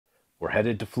We're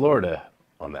headed to Florida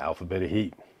on the Alphabet of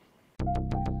Heat.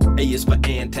 A is for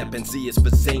Antep and Z is for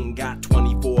Zing. Got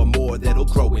 24 more that'll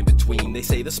grow in between. They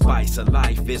say the spice of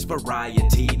life is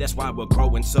variety. That's why we're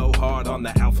growing so hard on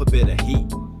the Alphabet of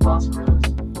Heat.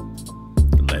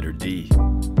 Letter D.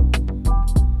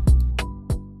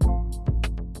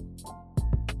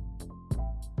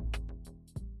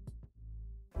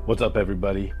 What's up,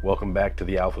 everybody? Welcome back to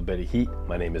the Alphabet of Heat.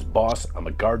 My name is Boss. I'm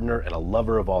a gardener and a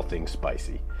lover of all things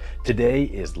spicy. Today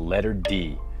is letter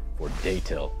D for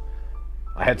Datil.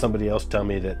 I had somebody else tell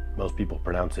me that most people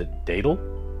pronounce it Datil,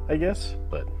 I guess,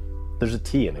 but there's a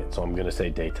T in it, so I'm gonna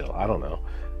say Datil. I don't know.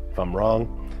 If I'm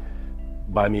wrong,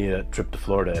 buy me a trip to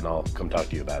Florida and I'll come talk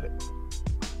to you about it.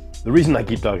 The reason I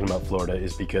keep talking about Florida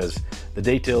is because the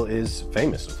Datil is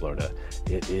famous in Florida.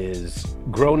 It is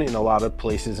grown in a lot of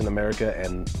places in America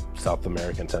and South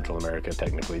America and Central America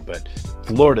technically, but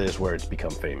Florida is where it's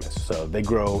become famous. So they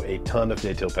grow a ton of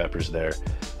Datil peppers there.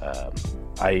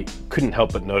 I couldn't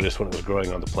help but notice when it was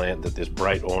growing on the plant that this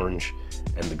bright orange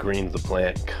and the green of the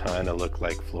plant kind of look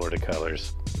like Florida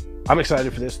colors. I'm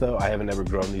excited for this though. I haven't ever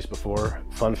grown these before.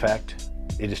 Fun fact,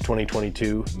 it is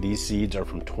 2022. These seeds are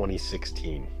from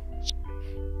 2016.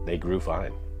 They grew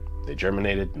fine. They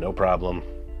germinated, no problem.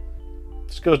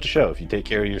 This goes to show, if you take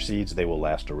care of your seeds, they will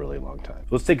last a really long time.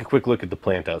 Let's take a quick look at the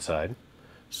plant outside.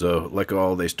 So, like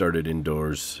all, they started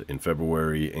indoors in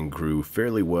February and grew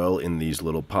fairly well in these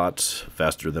little pots,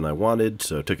 faster than I wanted,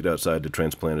 so took it outside to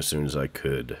transplant as soon as I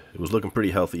could. It was looking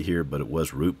pretty healthy here, but it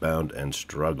was root bound and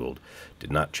struggled.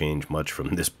 Did not change much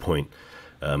from this point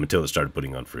until it started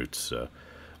putting on fruits. So,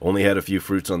 only had a few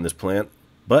fruits on this plant,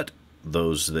 but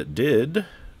those that did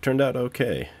turned out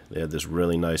okay. They had this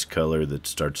really nice color that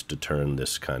starts to turn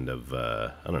this kind of,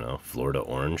 I don't know, Florida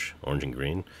orange and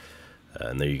green.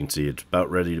 And there you can see it's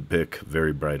about ready to pick.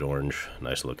 Very bright orange,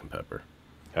 nice looking pepper.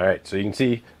 All right, so you can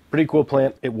see, pretty cool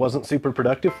plant. It wasn't super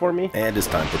productive for me. And it's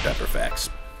time for pepper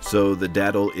facts. So the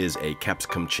Datil is a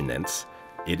Capsicum chinense.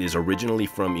 It is originally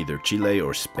from either Chile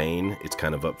or Spain. It's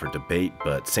kind of up for debate,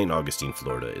 but St. Augustine,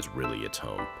 Florida is really its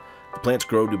home. The plants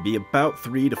grow to be about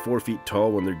 3 to 4 feet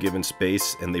tall when they're given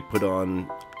space, and they put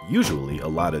on usually a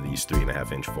lot of these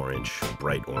 3.5 inch, 4 inch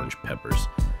bright orange peppers.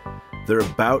 They're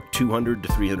about 200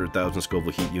 to 300,000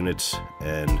 Scoville heat units,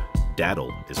 and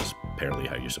Datil is apparently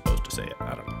how you're supposed to say it.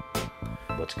 I don't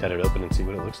know. Let's cut it open and see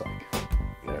what it looks like.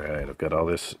 All right, I've got all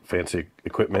this fancy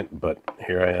equipment, but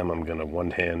here I am. I'm gonna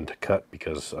one-hand cut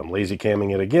because I'm lazy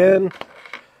camming it again.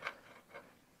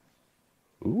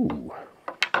 Ooh.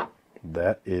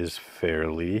 That is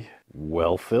fairly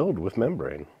well filled with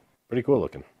membrane. Pretty cool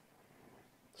looking.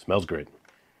 Smells great.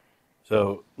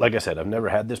 So, like I said, I've never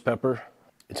had this pepper.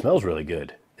 It smells really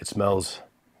good. It smells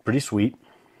pretty sweet.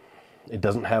 It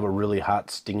doesn't have a really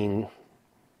hot, stinging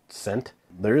scent.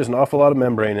 There is an awful lot of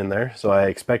membrane in there, so I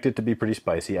expect it to be pretty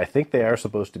spicy. I think they are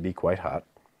supposed to be quite hot.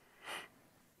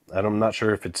 I'm not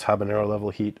sure if it's habanero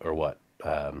level heat or what.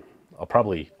 I'll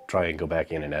probably try and go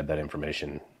back in and add that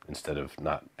information instead of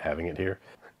not having it here.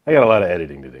 I got a lot of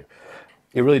editing to do.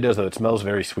 It really does though. It smells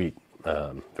very sweet,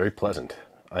 very pleasant.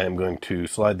 I am going to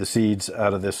slide the seeds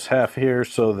out of this half here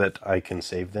so that I can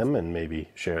save them and maybe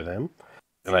share them.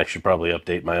 And I should probably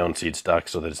update my own seed stock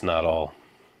so that it's not all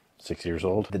 6 years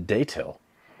old. The Datil.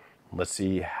 Let's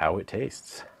see how it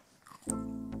tastes.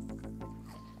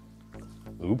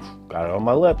 Oops, got it on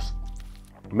my lips.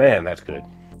 Man, that's good.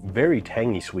 Very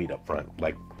tangy sweet up front.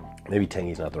 Like, maybe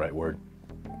tangy's not the right word.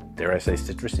 Dare I say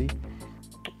citrusy?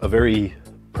 A very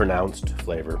pronounced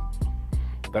flavor.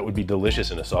 That would be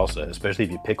delicious in a salsa, especially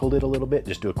if you pickled it a little bit.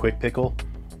 Just do a quick pickle.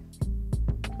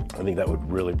 I think that would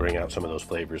really bring out some of those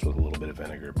flavors with a little bit of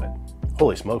vinegar, but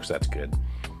holy smokes, that's good.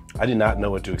 I did not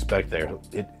know what to expect there.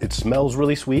 It smells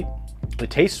really sweet. It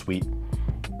tastes sweet,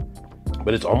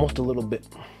 but it's almost a little bit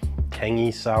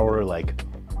tangy, sour, like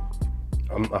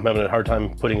I'm having a hard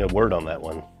time putting a word on that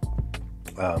one.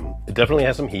 It definitely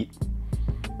has some heat.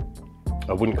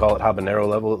 I wouldn't call it habanero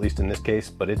level, at least in this case,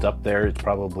 but it's up there. It's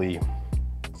probably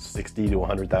 60 to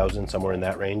 100,000, somewhere in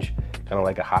that range. Kind of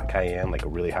like a hot cayenne, like a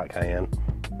really hot cayenne.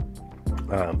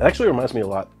 It actually reminds me a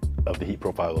lot of the heat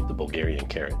profile of the Bulgarian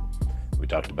carrot we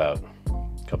talked about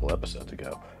a couple episodes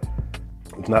ago.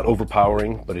 It's not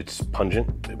overpowering, but it's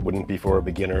pungent. It wouldn't be for a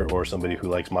beginner or somebody who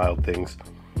likes mild things.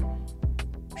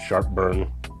 Sharp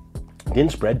burn. It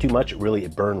didn't spread too much.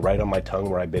 It burned right on my tongue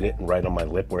where I bit it and right on my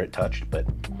lip where it touched, but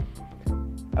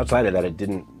outside of that, it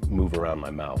didn't move around my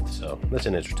mouth, so that's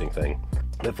an interesting thing.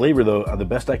 The flavor, though, the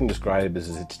best I can describe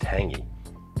is it's tangy.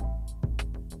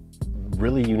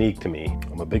 Really unique to me.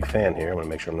 I'm a big fan here. I want to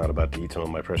make sure I'm not about to eat some of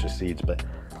my precious seeds, but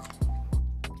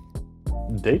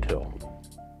Datil,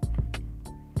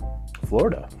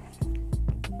 Florida.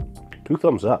 2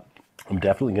 thumbs up. I'm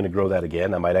definitely going to grow that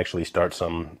again. I might actually start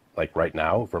some like right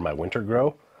now for my winter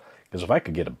grow. Because if I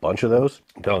could get a bunch of those,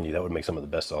 I'm telling you, that would make some of the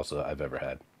best salsa I've ever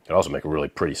had. It'd also make a really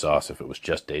pretty sauce if it was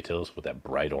just Datils with that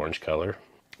bright orange color.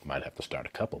 Might have to start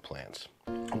a couple plants.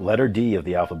 Letter D of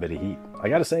the alphabet of heat. I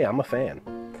gotta say, I'm a fan.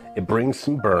 It brings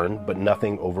some burn, but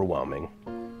nothing overwhelming.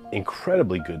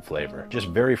 Incredibly good flavor. Just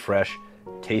very fresh,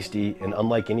 tasty, and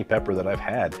unlike any pepper that I've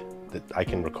had that I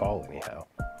can recall anyhow.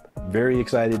 Very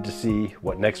excited to see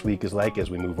what next week is like as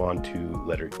we move on to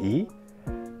letter E.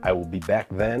 I will be back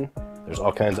then. There's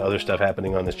all kinds of other stuff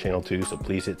happening on this channel too, so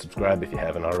please hit subscribe if you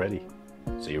haven't already.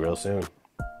 See you real soon.